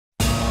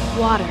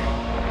water,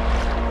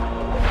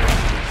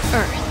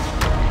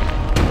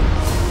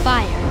 earth,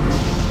 fire,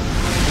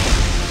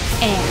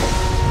 air.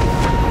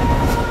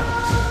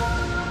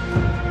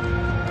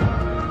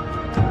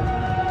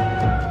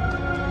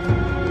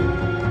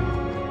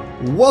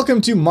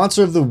 Welcome to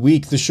Monster of the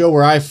Week, the show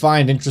where I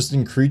find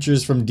interesting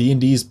creatures from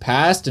D&D's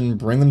past and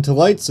bring them to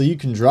light so you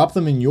can drop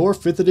them in your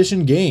 5th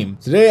edition game.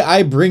 Today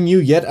I bring you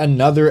yet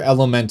another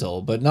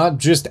elemental, but not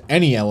just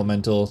any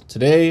elemental.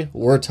 Today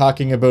we're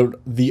talking about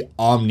the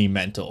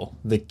Omnimental,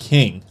 the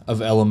king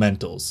of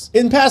elementals.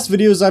 In past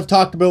videos I've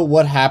talked about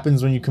what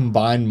happens when you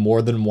combine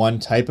more than one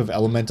type of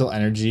elemental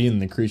energy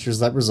and the creatures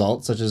that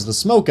result, such as the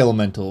smoke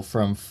elemental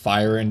from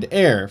fire and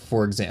air,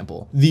 for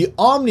example. The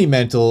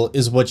Omnimental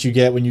is what you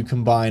get when you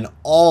combine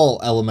all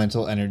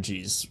elemental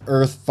energies,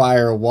 earth,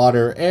 fire,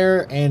 water,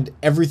 air, and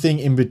everything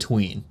in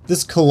between.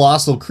 This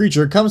colossal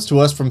creature comes to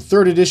us from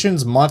 3rd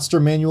edition's Monster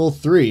Manual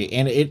 3,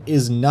 and it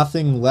is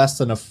nothing less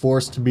than a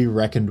force to be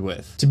reckoned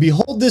with. To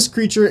behold this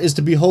creature is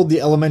to behold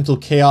the elemental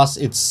chaos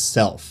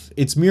itself.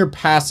 Its mere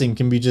passing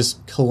can be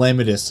just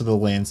calamitous to the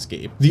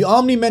landscape. The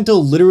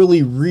Omnimental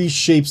literally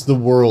reshapes the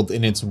world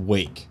in its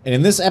wake. And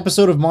in this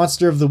episode of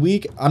Monster of the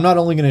Week, I'm not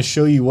only going to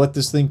show you what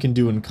this thing can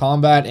do in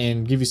combat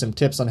and give you some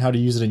tips on how to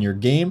use it in your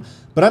game,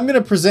 but I'm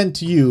going to present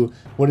to you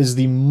what is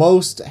the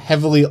most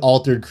heavily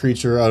altered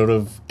creature out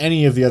of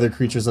any of the other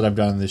creatures that I've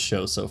done in this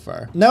show so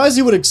far. Now, as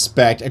you would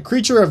expect, a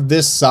creature of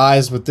this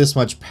size with this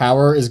much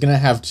power is going to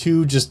have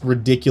two just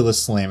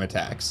ridiculous slam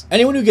attacks.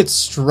 Anyone who gets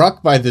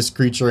struck by this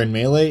creature in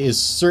melee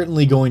is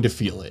certainly going to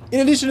feel it. In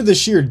addition to the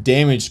sheer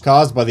damage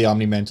caused by the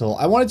Omnimental,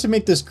 I wanted to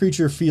make this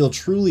creature feel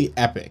truly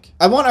epic.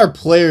 I want our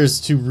players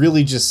to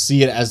really just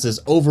see it as this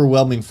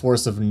overwhelming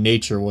force of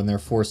nature when they're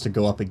forced to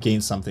go up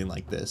against something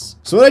like this.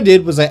 So what I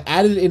did was I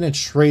added in a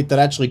trait that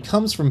actually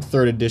comes from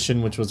 3rd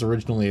edition, which was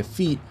originally a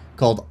feat,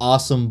 called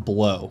Awesome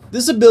Blow.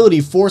 This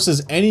ability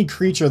forces any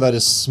creature that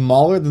is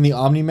smaller than the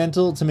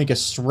Omnimental to make a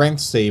strength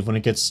save when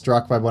it gets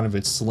struck by one of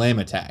its slam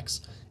attacks.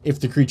 If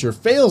the creature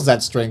fails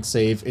that strength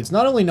save, it's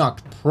not only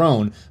knocked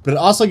prone, but it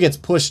also gets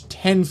pushed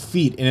 10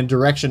 feet in a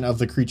direction of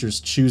the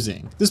creature's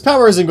choosing. This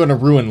power isn't going to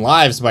ruin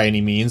lives by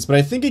any means, but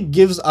I think it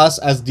gives us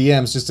as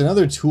DMs just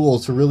another tool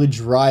to really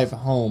drive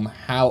home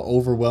how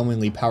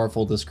overwhelmingly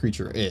powerful this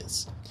creature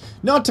is.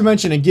 Not to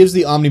mention, it gives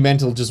the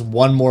Omnimental just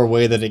one more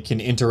way that it can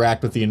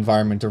interact with the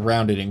environment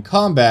around it in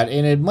combat,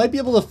 and it might be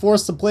able to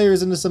force the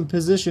players into some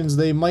positions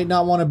they might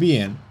not want to be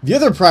in. The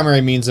other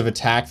primary means of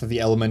attack that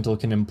the Elemental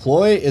can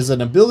employ is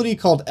an ability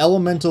called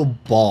Elemental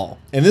Ball.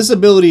 And this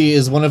ability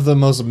is one of the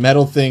most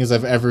metal things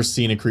I've ever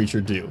seen a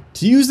creature do.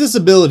 To use this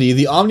ability,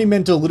 the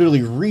Omnimental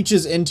literally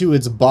reaches into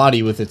its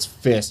body with its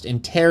fist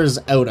and tears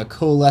out a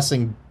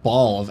coalescing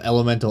ball of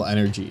elemental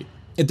energy.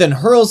 It then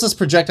hurls this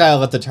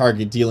projectile at the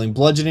target, dealing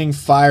bludgeoning,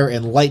 fire,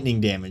 and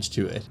lightning damage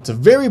to it. It's a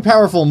very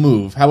powerful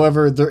move,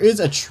 however, there is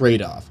a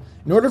trade-off.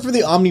 In order for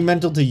the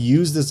Omnimental to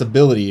use this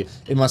ability,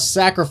 it must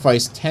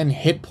sacrifice 10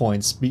 hit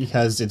points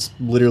because it's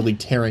literally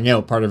tearing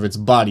out part of its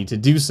body to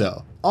do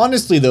so.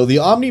 Honestly though, the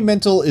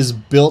Omnimental is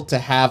built to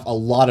have a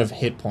lot of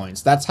hit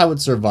points. That's how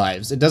it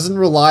survives. It doesn't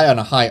rely on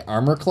a high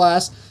armor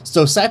class,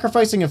 so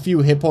sacrificing a few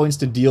hit points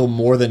to deal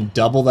more than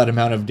double that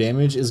amount of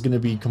damage is going to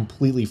be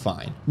completely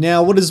fine.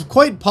 Now, what is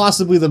quite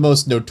possibly the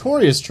most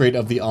notorious trait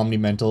of the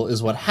Omnimental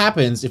is what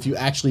happens if you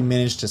actually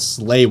manage to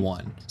slay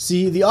one.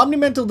 See, the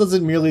Omnimental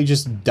doesn't merely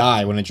just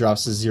die when it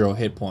drops to 0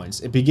 hit points.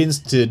 It begins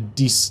to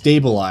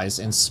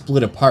destabilize and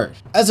split apart.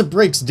 As it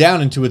breaks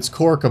down into its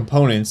core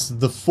components,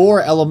 the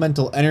 4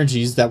 elemental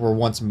energies that were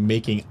once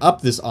making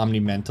up this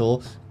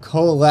Omnimental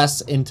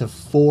coalesce into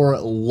 4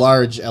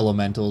 large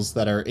elementals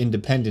that are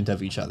independent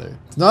of each other.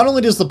 Not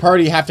only does the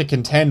party have to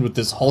contend with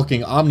this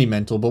hulking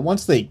Omnimental, but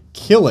once they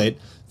kill it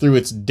through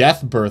its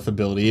Death Birth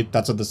ability,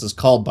 that's what this is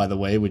called by the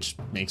way, which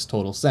makes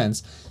total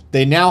sense,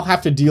 they now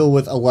have to deal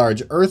with a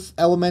large Earth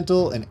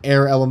Elemental, an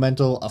Air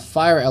Elemental, a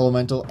Fire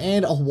Elemental,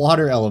 and a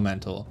Water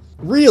Elemental.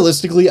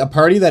 Realistically, a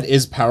party that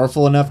is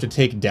powerful enough to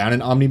take down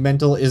an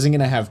Omnimental isn't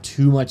going to have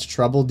too much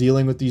trouble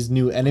dealing with these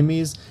new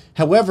enemies.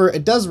 However,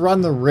 it does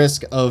run the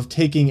risk of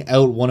taking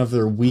out one of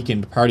their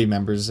weakened party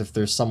members if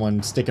there's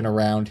someone sticking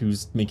around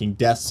who's making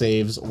death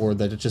saves or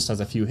that it just has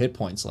a few hit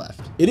points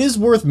left. It is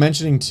worth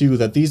mentioning too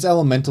that these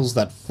elementals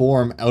that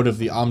form out of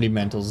the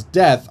Omnimental's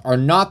death are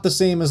not the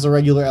same as the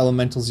regular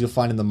elementals you'll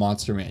find in the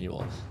Monster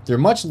Manual. They're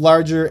much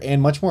larger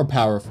and much more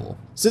powerful.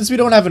 Since we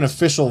don't have an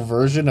official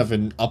version of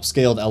an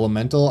upscaled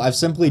elemental, I've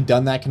simply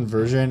done that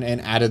conversion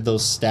and added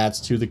those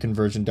stats to the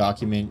conversion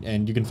document,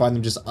 and you can find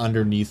them just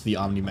underneath the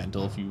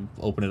Omnimental if you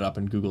open it up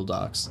in Google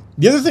Docs.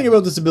 The other thing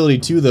about this ability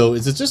too though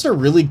is it's just a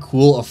really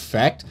cool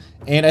effect,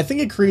 and I think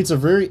it creates a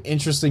very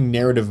interesting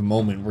narrative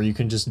moment where you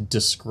can just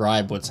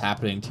describe what's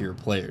happening to your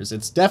players.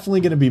 It's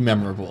definitely going to be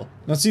memorable.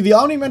 Now see, the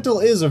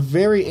Omnimental is a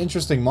very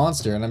interesting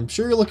monster, and I'm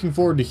sure you're looking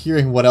forward to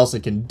hearing what else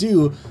it can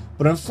do,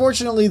 but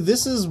unfortunately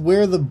this is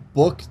where the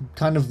book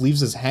kind of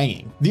leaves us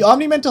hanging. The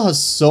Omnimental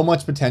has so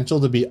much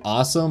potential to be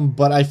awesome,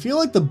 but I feel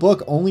like the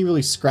book only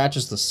really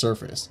scratches the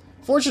surface.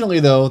 Fortunately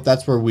though,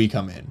 that's where we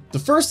come in. The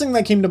first thing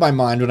that came to my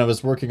mind when I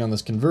was working on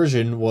this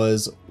conversion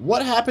was,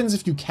 what happens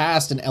if you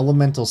cast an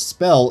elemental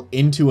spell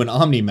into an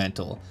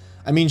Omnimental?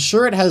 I mean,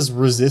 sure, it has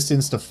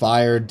resistance to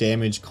fire,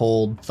 damage,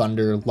 cold,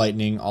 thunder,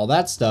 lightning, all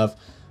that stuff,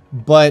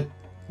 but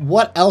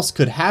what else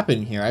could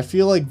happen here? I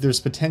feel like there's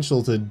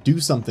potential to do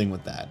something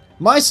with that.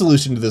 My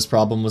solution to this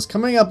problem was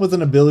coming up with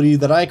an ability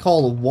that I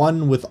call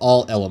One with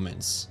All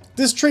Elements.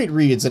 This trait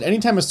reads that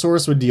anytime a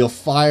source would deal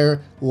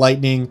fire,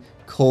 lightning,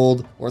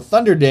 cold, or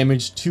thunder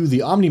damage to the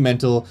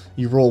Omnimental,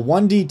 you roll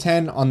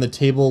 1d10 on the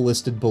table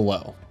listed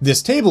below.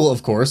 This table,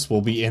 of course,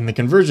 will be in the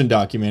conversion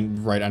document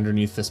right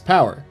underneath this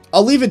power.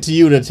 I'll leave it to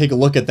you to take a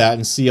look at that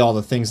and see all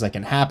the things that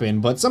can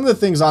happen, but some of the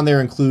things on there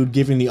include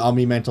giving the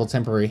Omnimental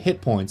temporary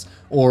hit points,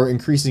 or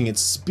increasing its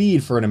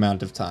speed for an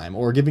amount of time,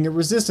 or giving it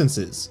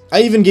resistances.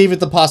 I even gave it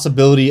the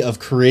possibility of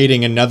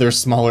creating another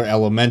smaller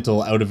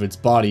elemental out of its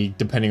body,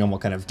 depending on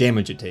what kind of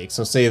damage it takes.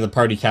 So say the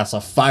party casts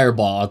a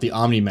fireball at the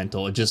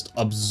Omnimental, it just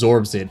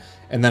absorbs it,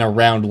 and then a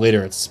round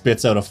later it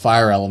spits out a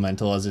fire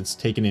elemental as it's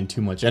taken in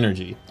too much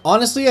energy.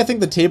 Honestly, I think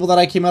the table that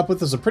I came up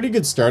with is a pretty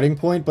good starting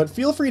point, but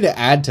feel free to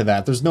add to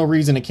that. There's no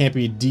reason it can't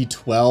be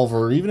D12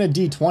 or even a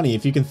D20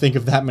 if you can think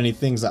of that many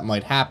things that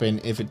might happen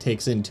if it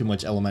takes in too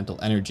much elemental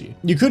energy.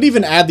 You could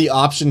even add the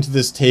option to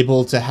this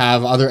table to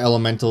have other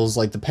elementals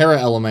like the para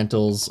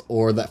elementals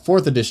or that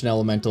 4th edition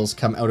elementals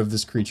come out of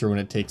this creature when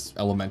it takes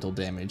elemental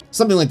damage.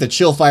 Something like the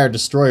Chillfire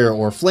Destroyer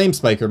or Flame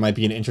Spiker might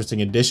be an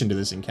interesting addition to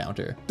this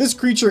encounter. This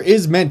creature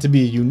is meant to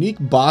be a unique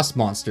boss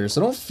monster,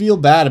 so don't feel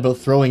bad about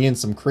throwing in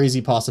some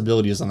crazy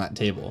possibilities on that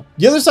table.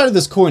 The other side of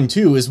this coin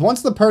too is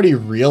once the party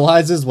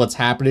realizes what's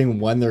happening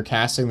when they're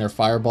casting their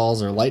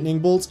fireballs or lightning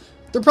bolts,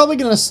 they're probably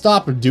going to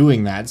stop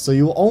doing that, so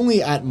you'll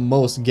only at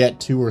most get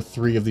 2 or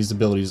 3 of these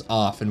abilities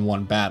off in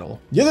one battle.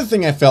 The other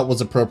thing I felt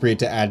was appropriate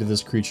to add to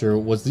this creature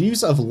was the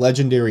use of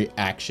legendary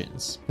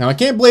actions. Now I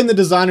can't blame the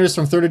designers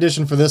from 3rd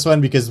edition for this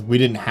one because we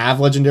didn't have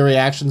legendary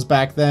actions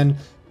back then.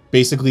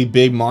 Basically,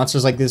 big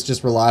monsters like this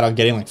just relied on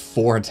getting like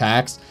 4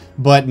 attacks.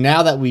 But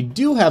now that we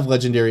do have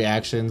legendary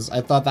actions, I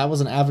thought that was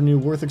an avenue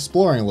worth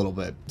exploring a little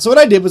bit. So what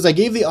I did was I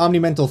gave the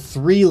Omnimental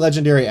 3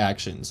 legendary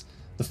actions.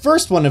 The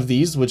first one of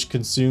these, which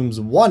consumes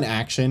 1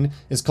 action,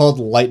 is called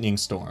Lightning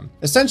Storm.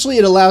 Essentially,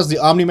 it allows the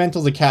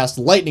Omnimental to cast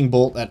Lightning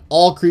Bolt at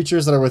all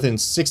creatures that are within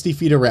 60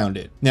 feet around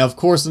it. Now, of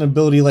course, an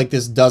ability like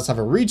this does have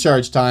a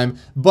recharge time,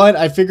 but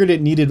I figured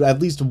it needed at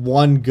least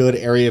 1 good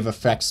area of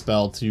effect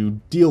spell to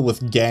deal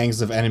with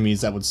gangs of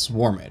enemies that would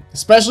swarm it.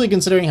 Especially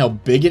considering how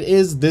big it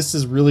is, this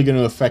is really going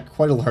to affect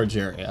quite a large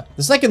area.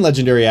 The second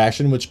legendary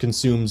action, which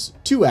consumes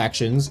 2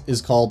 actions, is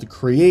called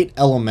Create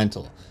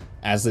Elemental.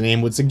 As the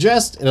name would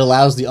suggest, it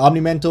allows the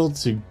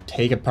Omnimental to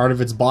take a part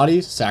of its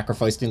body,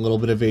 sacrificing a little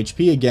bit of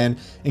HP again,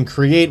 and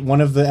create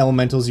one of the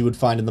elementals you would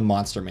find in the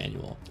monster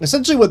manual.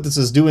 Essentially what this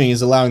is doing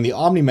is allowing the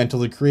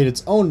Omnimental to create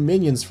its own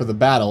minions for the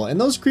battle, and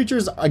those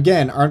creatures,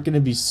 again, aren't going to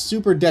be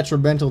super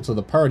detrimental to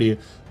the party,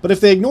 but if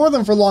they ignore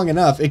them for long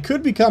enough, it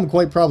could become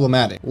quite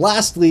problematic.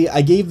 Lastly,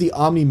 I gave the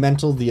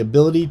Omnimental the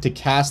ability to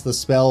cast the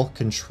spell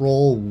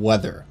Control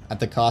Weather at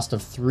the cost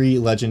of 3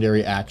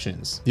 legendary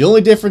actions. The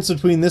only difference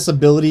between this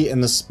ability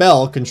and the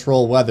spell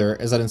Control Weather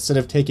is that instead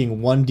of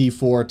taking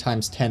 1d4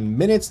 times 10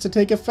 minutes to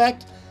take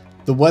effect,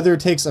 the weather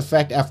takes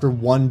effect after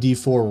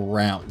 1d4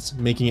 rounds,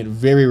 making it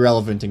very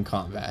relevant in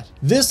combat.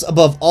 This,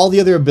 above all the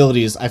other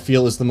abilities, I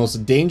feel is the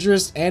most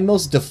dangerous and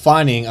most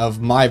defining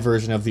of my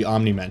version of the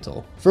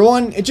Omnimental. For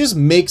one, it just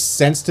makes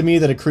sense to me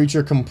that a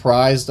creature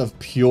comprised of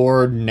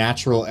pure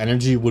natural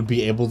energy would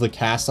be able to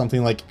cast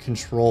something like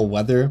Control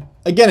Weather.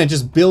 Again, it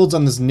just builds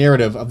on this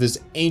narrative of this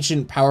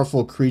ancient,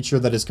 powerful creature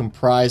that is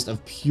comprised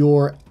of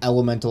pure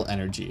elemental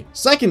energy.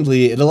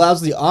 Secondly, it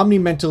allows the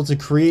Omnimental to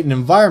create an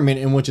environment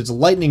in which its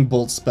lightning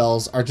bolt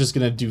spells are just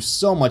going to do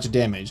so much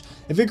damage.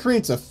 If it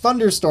creates a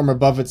thunderstorm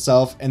above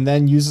itself and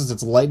then uses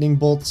its lightning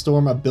bolt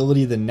storm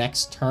ability the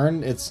next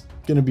turn, it's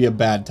going to be a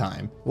bad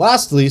time.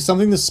 Lastly,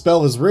 something this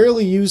spell is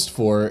rarely used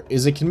for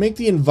is it can make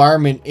the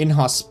environment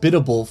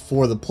inhospitable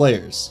for the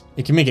players.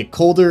 It can make it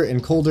colder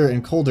and colder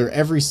and colder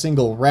every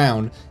single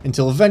round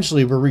until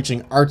eventually we're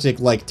reaching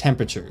Arctic-like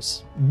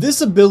temperatures.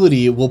 This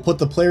ability will put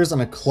the players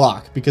on a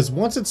clock because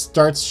once it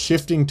starts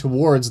shifting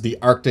towards the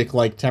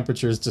Arctic-like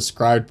temperatures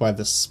described by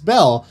the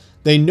spell,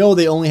 they know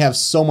they only have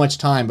so much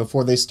time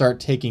before they start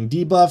taking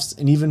debuffs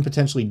and even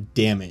potentially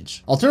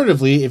damage.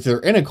 Alternatively, if they're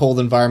in a cold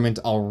environment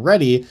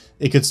already,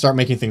 it could start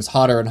making things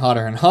hotter and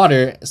hotter and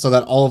hotter so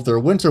that all of their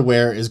winter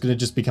wear is going to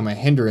just become a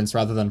hindrance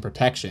rather than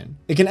protection.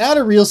 It can add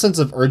a real sense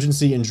of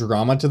urgency and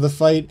drama to the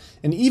fight,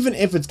 and even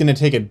if it's going to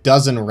take a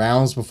dozen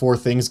rounds before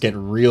things get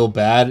real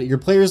bad, your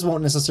players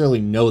won't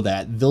necessarily know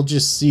that. They'll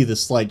just see the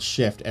slight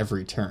shift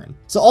every turn.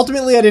 So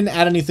ultimately, I didn't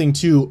add anything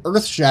too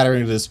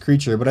earth-shattering to this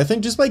creature, but I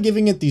think just by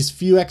giving it these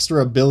few extra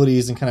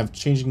abilities and kind of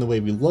changing the way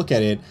we look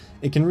at it,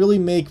 it can really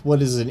make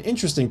what is an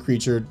interesting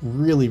creature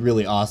really,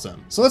 really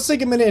awesome. So let's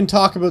take a minute and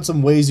talk about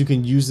some ways you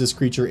can use this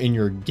creature in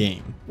your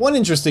game. One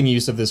interesting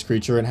use of this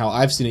creature, and how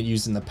I've seen it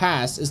used in the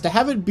past, is to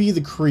have it be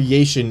the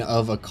creation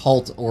of a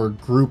cult or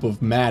group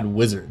of mad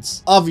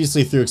wizards.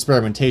 Obviously, through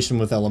experimentation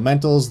with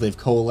elementals, they've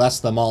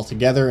coalesced them all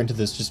together into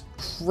this just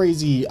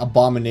crazy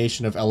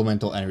abomination of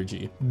elemental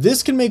energy.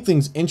 This can make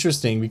things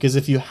interesting because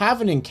if you have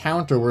an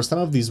encounter where some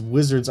of these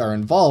wizards are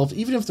involved,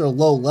 even if they're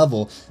low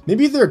level,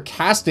 maybe they're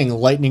casting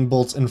lightning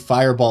bolts and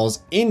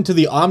fireballs into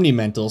the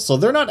Omnimental, so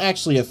they're not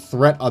actually a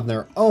threat on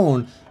their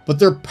own, but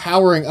they're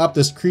powering up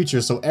this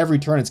creature, so every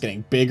turn it's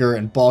getting bigger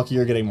and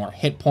bulkier, getting more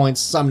hit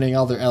points, summoning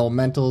other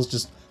elementals,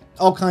 just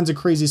all kinds of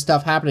crazy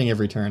stuff happening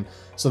every turn.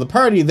 So the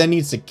party then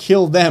needs to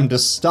kill them to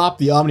stop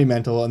the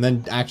Omnimental and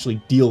then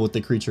actually deal with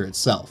the creature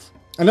itself.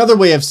 Another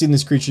way I've seen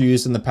this creature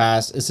used in the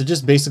past is to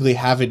just basically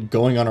have it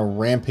going on a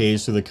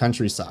rampage through the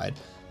countryside.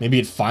 Maybe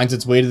it finds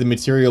its way to the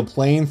material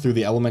plane through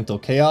the elemental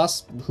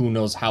chaos. Who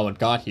knows how it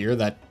got here?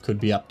 That could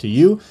be up to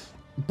you.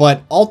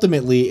 But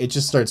ultimately, it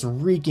just starts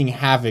wreaking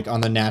havoc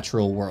on the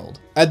natural world.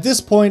 At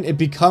this point, it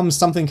becomes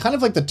something kind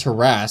of like the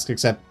Tarrasque,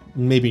 except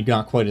maybe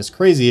not quite as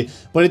crazy,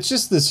 but it's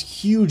just this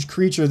huge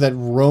creature that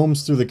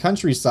roams through the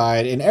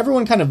countryside, and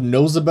everyone kind of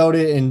knows about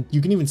it, and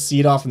you can even see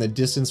it off in the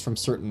distance from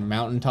certain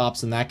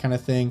mountaintops and that kind of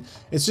thing.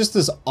 It's just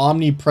this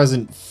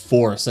omnipresent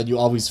force that you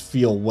always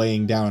feel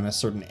weighing down in a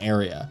certain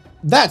area.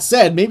 That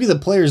said, maybe the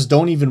players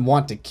don't even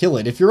want to kill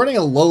it. If you're running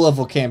a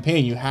low-level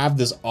campaign, you have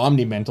this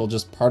Omnimental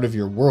just part of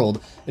your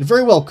world, it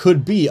very well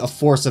could be a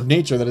force of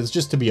nature that is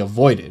just to be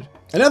avoided.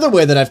 Another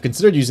way that I've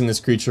considered using this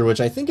creature,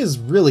 which I think is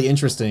really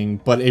interesting,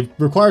 but it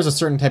requires a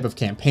certain type of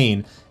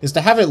campaign, is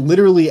to have it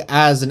literally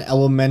as an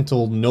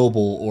elemental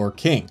noble or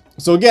king.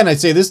 So again,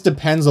 I'd say this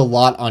depends a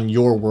lot on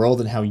your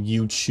world and how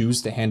you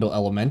choose to handle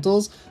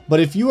elementals, but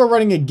if you are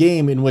running a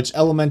game in which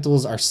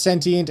elementals are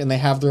sentient and they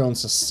have their own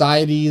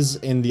societies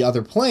in the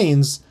other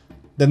planes,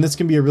 then this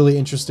can be a really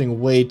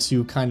interesting way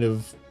to kind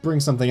of bring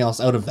something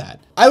else out of that.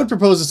 I would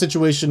propose a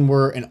situation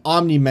where an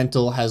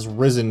Omnimental has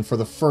risen for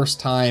the first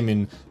time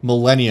in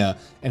millennia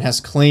and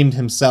has claimed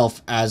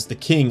himself as the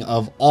king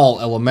of all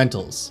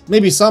elementals.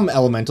 Maybe some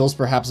elementals,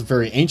 perhaps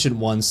very ancient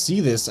ones, see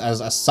this as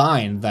a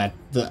sign that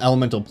the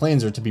elemental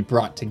planes are to be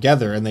brought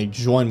together and they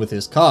join with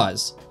his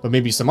cause. But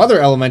maybe some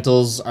other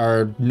elementals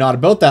are not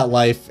about that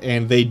life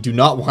and they do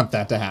not want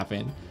that to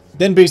happen.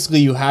 Then basically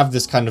you have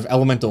this kind of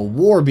elemental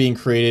war being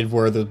created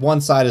where the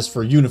one side is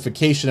for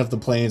unification of the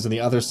planes and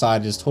the other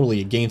side is totally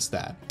against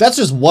that. That's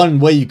just one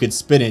way you could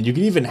spin it. You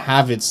could even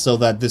have it so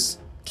that this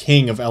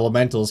king of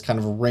elementals kind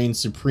of reigns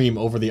supreme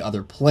over the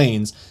other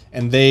planes,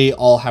 and they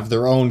all have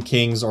their own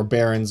kings or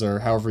barons or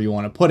however you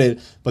want to put it,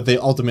 but they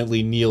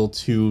ultimately kneel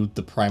to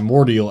the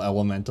primordial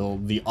elemental,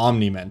 the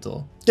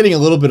Omnimental. Getting a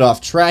little bit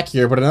off track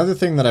here, but another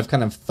thing that I've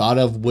kind of thought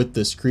of with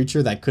this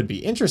creature that could be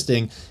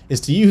interesting is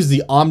to use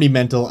the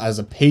Omnimental as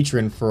a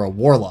patron for a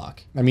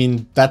warlock. I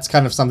mean, that's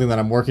kind of something that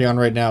I'm working on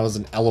right now, is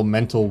an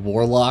elemental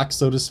warlock,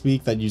 so to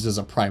speak, that uses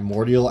a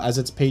primordial as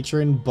its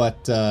patron,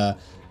 but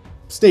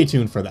stay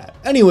tuned for that.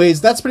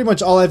 Anyways, that's pretty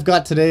much all I've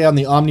got today on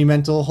the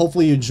Omnimental.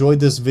 Hopefully you enjoyed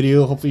this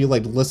video. Hopefully you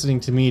liked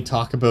listening to me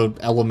talk about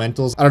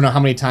elementals. I don't know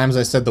how many times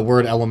I said the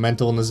word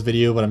elemental in this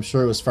video, but I'm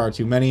sure it was far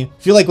too many.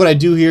 If you like what I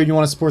do here and you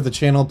want to support the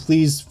channel,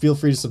 please feel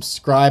free to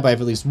subscribe. I have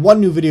at least one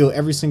new video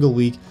every single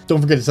week. Don't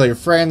forget to tell your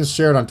friends,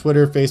 share it on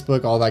Twitter,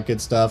 Facebook, all that good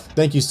stuff.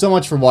 Thank you so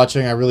much for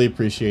watching. I really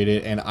appreciate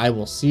it, and I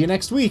will see you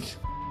next week.